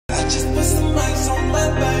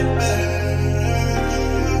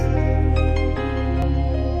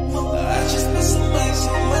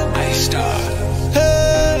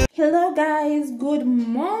guys, good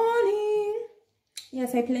morning.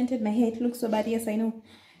 Yes, I planted my hair, it looks so bad. Yes, I know.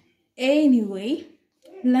 Anyway,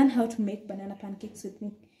 learn how to make banana pancakes with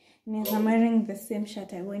me. Yes, I'm wearing the same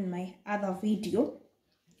shirt I wore in my other video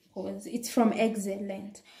because it's from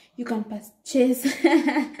Excellent. You can purchase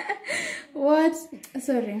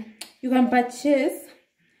you can purchase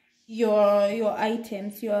your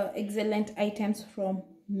items, your Excellent items from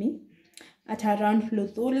me at around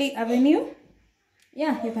Luthuli Avenue.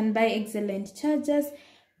 Yeah, you can buy Excellent chargers,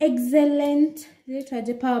 Excellent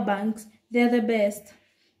power banks. They're the best.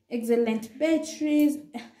 Excellent batteries,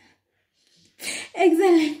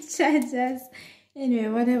 Excellent chargers. Anyway,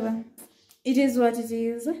 whatever. It is what it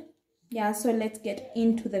is. Yeah, so let's get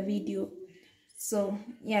into the video. So,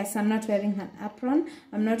 yes, I'm not wearing an apron.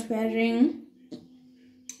 I'm not wearing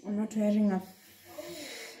a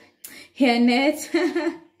hairnet.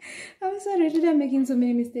 I'm sorry, today I'm making so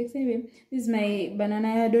many mistakes. Anyway, this is my banana.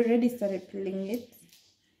 I had already started peeling it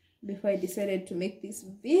before I decided to make this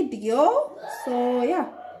video. So yeah,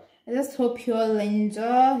 I just hope you all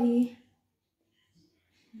enjoy.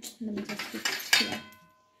 Let me just put it here.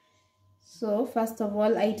 So first of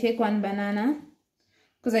all, I take one banana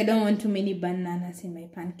because I don't want too many bananas in my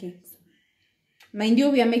pancakes. Mind you,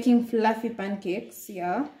 we are making fluffy pancakes.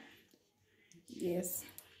 Yeah. Yes.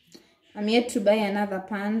 I'm yet to buy another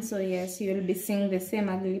pan, so yes, you will be seeing the same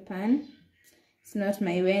ugly pan. It's not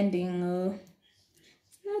my wedding.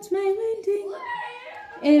 It's not my wedding.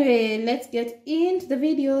 Anyway, let's get into the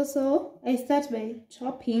video. So I start by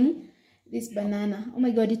chopping this banana. Oh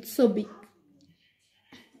my god, it's so big.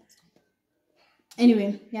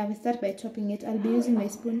 Anyway, yeah, we start by chopping it. I'll be using my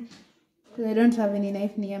spoon because I don't have any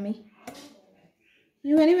knife near me.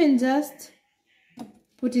 You can even just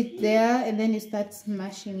put it there and then you start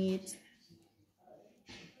smashing it.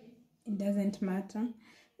 It doesn't matter.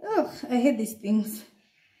 Oh, I hate these things.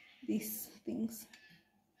 These things.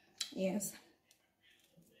 Yes.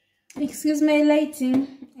 Excuse my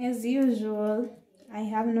lighting. As usual, I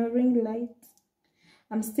have no ring light.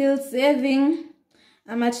 I'm still saving.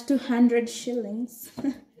 I'm at 200 shillings.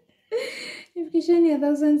 If you show me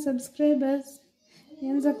 1,000 subscribers,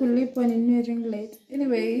 yanza kulipwa ninunue ring light.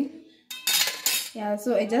 Anyway, yeah,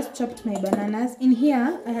 so I just chopped my bananas. In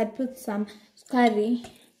here, I had put some curry.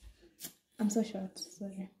 I'm so short,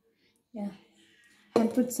 sorry. Yeah, I'll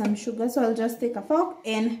put some sugar, so I'll just take a fork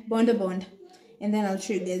and bond, and then I'll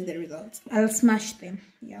show you guys the results. I'll smash them.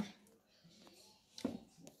 Yeah.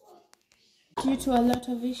 Due to a lot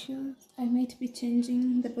of issues, I might be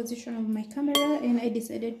changing the position of my camera, and I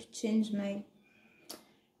decided to change my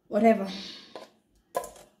whatever.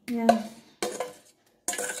 Yeah.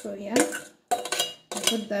 So yeah, I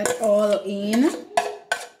put that all in.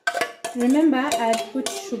 Remember, I had put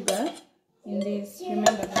sugar in this.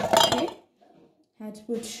 Remember that, okay? I had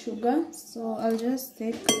put sugar, so I'll just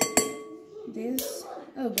take this.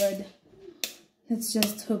 Oh god, let's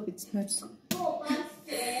just hope it's not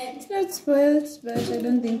spoiled, but I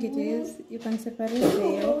don't think it is. You can separate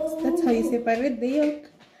the yolks. That's how you separate the yolk.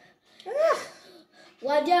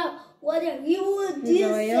 What you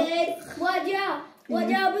did? What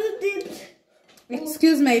did?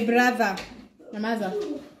 Excuse my brother, my mother.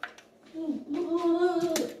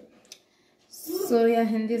 So yeah,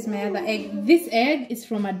 and this is my other egg. This egg is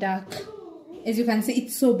from a duck. As you can see,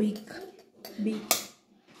 it's so big.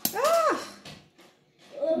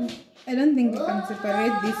 I don't think you can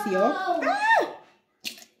separate this yolk.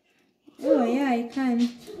 Oh yeah, I can.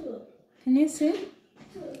 Can you see?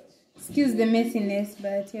 Excuse the messiness,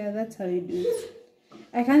 but yeah, that's how you do it.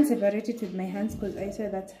 I can't separate it with my hands because I swear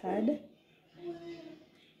that's hard.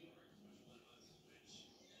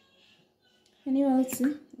 Can you all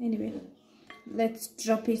see? Anyway, let's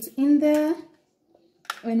drop it in there.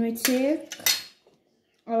 When we take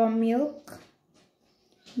our milk,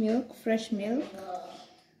 fresh milk,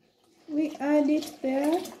 we add it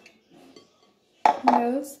there.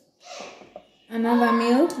 There's another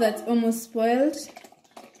milk that's almost spoiled.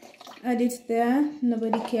 Add it there.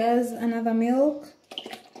 Nobody cares. Another milk.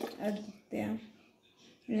 Add it there.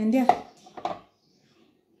 And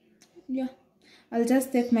yeah. I'll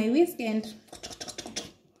just take my whisk and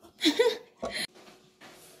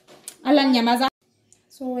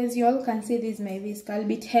so as you all can see, this is my whisk. I'll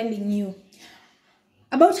be telling you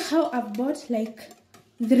about how I've bought like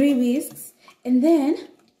 3 whisks, and then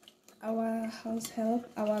our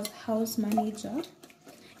house manager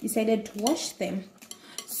decided to wash them.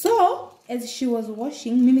 So as she was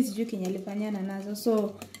washing, mimi sijui kenye alifanya nazo,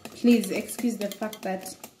 so please excuse the fact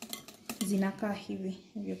that zinaka hivi.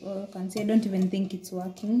 You all can see I don't even think it's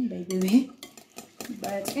working, by the way,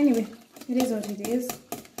 but anyway, it is what it is.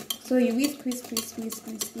 So you whisk, whisk, whisk, whisk,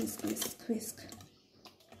 whisk, whisk, whisk, whisk.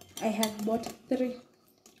 I have bought three.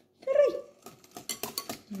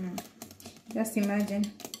 Just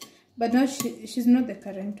imagine. But no, she's not the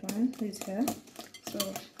current one who is here. So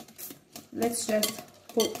let's just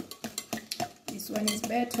hope this one is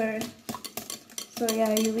better. So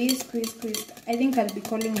yeah, you whisk, whisk, whisk. I think I'll be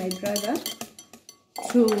calling my brother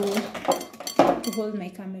to hold my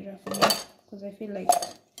camera for me, because I feel like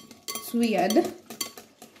it's weird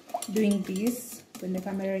doing this when the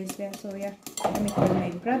camera is there. So yeah, let me call my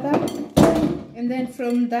brother, and then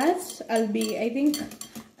from that I think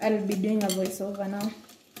I'll be doing a voiceover now.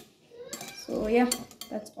 So yeah,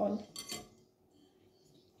 that's all.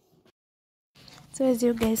 So as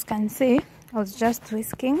you guys can see, I was just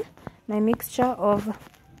whisking my mixture of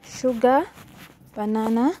sugar,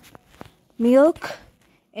 banana, milk,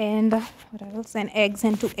 and what else, and eggs,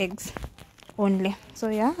 and 2 eggs only. So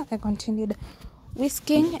yeah, I continued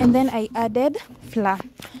whisking, and then I added flour.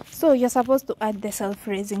 So you're supposed to add the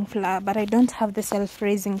self-raising flour, but I don't have the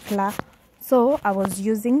self-raising flour, so I was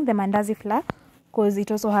using the mandazi flour because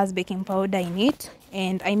it also has baking powder in it,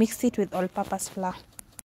 and I mixed it with all-purpose flour.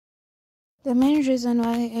 The main reason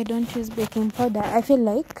why I don't use baking powder, I feel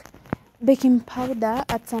like baking powder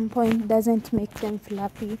at some point doesn't make them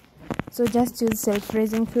fluffy. So just use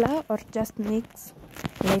self-raising flour, or just mix,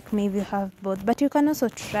 like maybe you have both. But you can also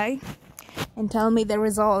try and tell me the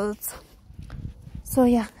results. So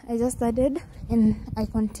yeah, I just added, and I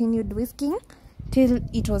continued whisking till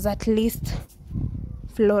it was at least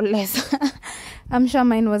flawless. I'm sure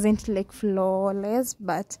mine wasn't like flawless,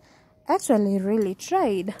 but actually really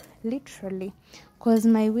tried, literally, because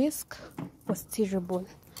my whisk was terrible.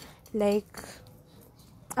 Like,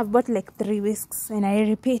 I've bought like 3 whisks, and I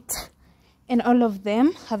repeat, and all of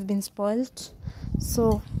them have been spoiled.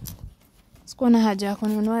 So sikuona haja ya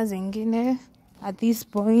kununua zingine at this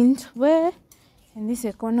point, where in this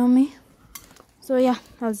economy. So yeah,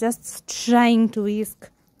 I was just trying to whisk,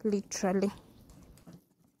 literally.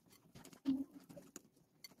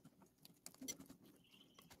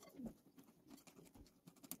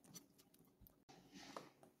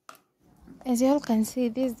 As you all can see,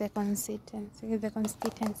 this is the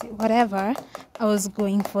consistency, whatever I was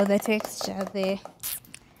going for, the texture,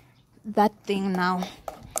 that thing now.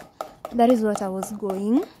 That is what I was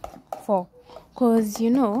going for. Because, you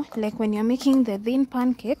know, like when you're making the thin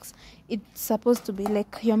pancakes, it's supposed to be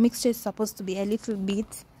like, your mixture is supposed to be a little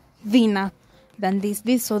bit thinner than this.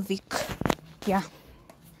 This is so thick. Yeah.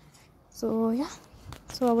 So, yeah.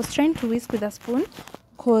 So I was trying to whisk with a spoon,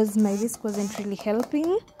 because my whisk wasn't really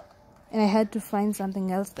helping. And I had to find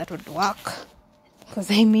something else that would work.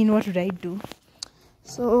 Because I mean, what would I do?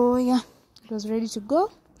 So yeah, it was ready to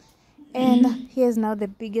go. And here's now the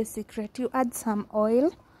biggest secret. You add some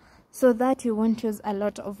oil, so that you won't use a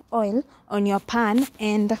lot of oil on your pan.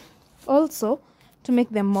 And also to make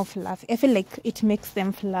them more fluffy. I feel like it makes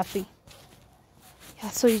them fluffy. Yeah,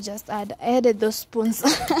 so you just add. I added those spoons.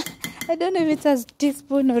 I don't know if it's a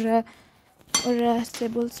teaspoon or a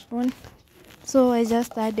tablespoon. So I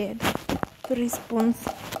just added 3 spoons.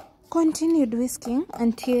 Continued whisking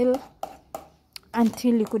until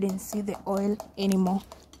you couldn't see the oil anymore.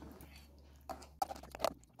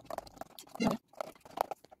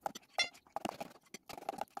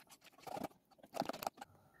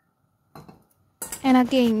 And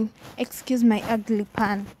again, excuse my ugly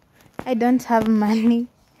pan. I don't have money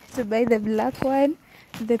to buy the black one,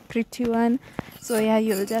 the pretty one. So yeah,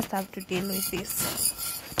 you'll just have to deal with this.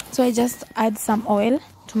 So I just add some oil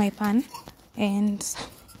to my pan, and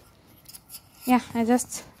yeah, I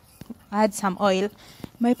just add some oil.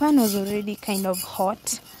 My pan was already kind of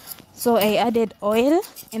hot, so I added oil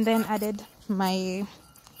and then added my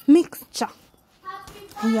mixture.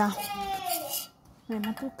 Yeah.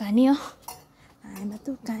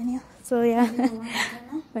 So yeah,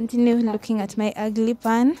 continue looking at my ugly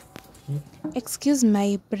pan. Excuse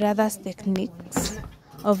my brother's techniques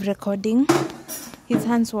of recording. His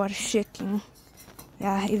hands were shaking.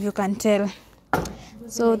 Yeah, if you can tell.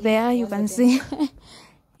 So there you can see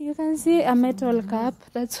you can see a metal cup.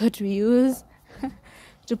 That's what we use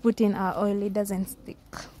to put in our oil. It doesn't stick.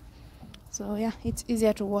 So yeah, it's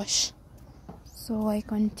easier to wash. So I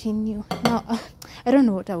continue. Now I don't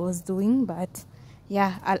know what I was doing, but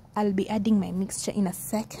yeah, I'll be adding my mixture in a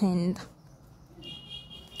second.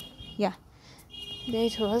 Yeah, there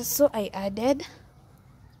it was. So I added.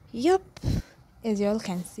 Yup. As you all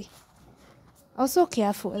can see, also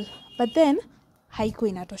careful, but then haiku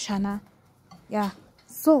inatoshana. Yeah,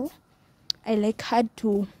 so I like had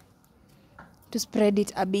to spread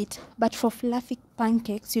it a bit, but for fluffy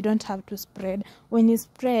pancakes you don't have to spread. When you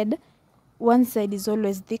spread, one side is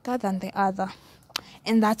always thicker than the other,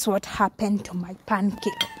 and that's what happened to my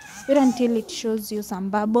pancake. Wait until it shows you some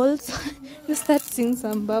bubbles. You start seeing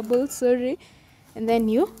some bubbles, sorry, and then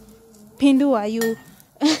you pindua, you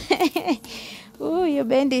oh, you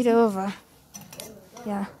bend it over.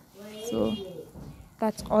 Yeah, so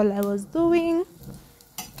that's all I was doing.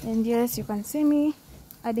 And yes, you can see me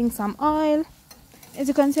adding some oil. As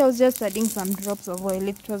you can see, I was just adding some drops of oil.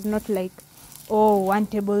 It was not like, oh, 1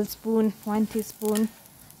 tablespoon, 1 teaspoon.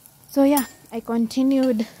 So yeah, I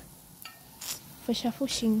continued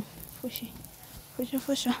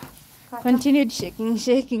continued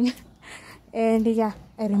shaking. And yeah,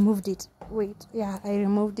 I removed it. I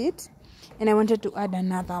removed it, and I wanted to add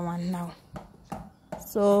another one now.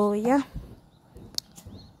 So yeah,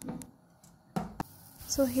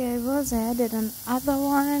 so here I was. I added another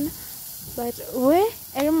one, but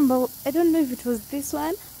I remember, I don't know if it was this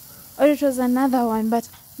one or it was another one, but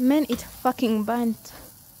man, it fucking burnt.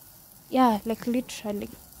 Yeah, like literally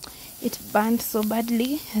it burnt so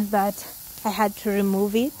badly that I had to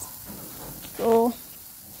remove it. So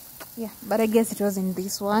yeah, but I guess it was in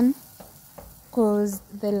this one, because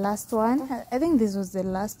the last one, I think this was the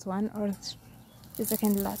last one or the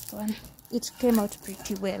second last one, it came out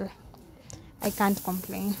pretty well. I can't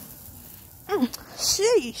complain.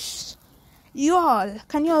 Sheesh, y'all,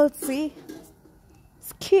 can you all see?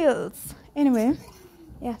 Skills. Anyway,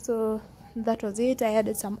 yeah, so that was it. I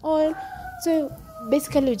added some oil. So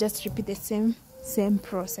basically you just repeat the same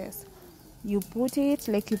process. You put it,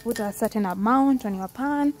 like you put a certain amount on your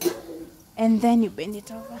pan, and then you bend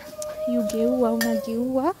it over. You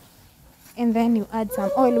geua, and then you add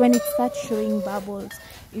some oil. When it starts showing bubbles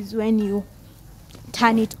is when you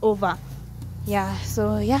turn it over. Yeah,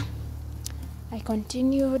 so yeah, I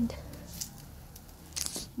continued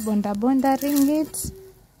bondering it,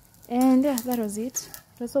 and yeah, that was it.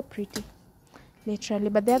 It was so pretty, literally.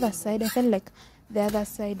 But the other side, I felt like the other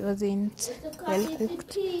side wasn't well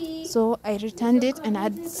cooked, so I returned it and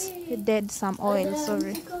added some oil.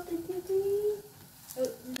 Sorry.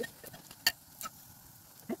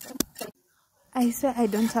 I swear I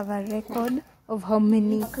don't have a record of how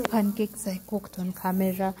many pancakes I cooked on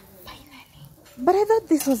camera. But I thought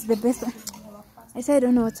this was the best one. I said I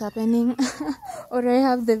don't know what's happening. Or I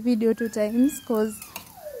have the video 2 times, because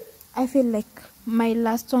I feel like my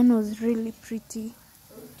last one was really pretty.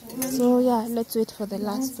 So yeah, let's wait for the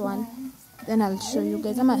last one, then I'll show you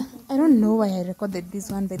guys. I don't know why I recorded this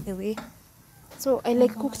one, by the way. So I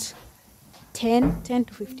like cooked 10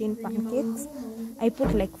 to 15 pancakes. I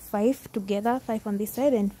put like 5 together, 5 on this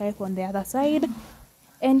side and 5 on the other side,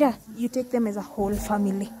 and yeah, you take them as a whole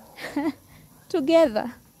family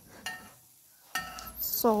together.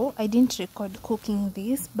 So I didn't record cooking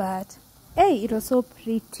this, but hey, it was so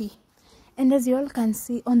pretty. And as you all can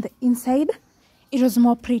see on the inside, it was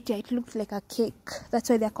more pretty. It looked like a cake. That's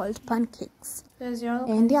why they're called pancakes.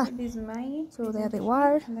 And yeah, so there they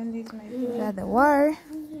were. There they were.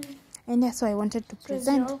 And yeah, so I wanted to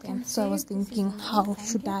present them. So I was thinking, how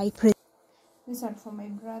should I present? This one for my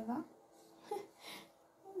brother.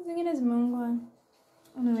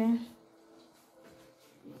 Anyway,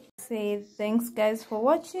 say thanks guys for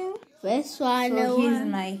watching. First one. So here's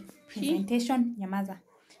my presentation. Yamaza.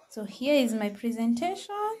 So here is my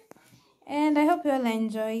presentation, and I hope you all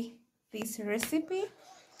enjoy this recipe.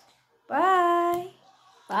 Bye.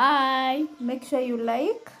 Make sure you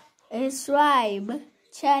like, subscribe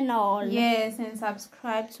channel. Yes, and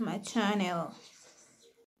subscribe to my channel.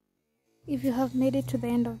 If you have made it to the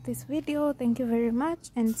end of this video, thank you very much,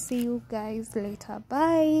 and see you guys later.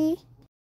 Bye.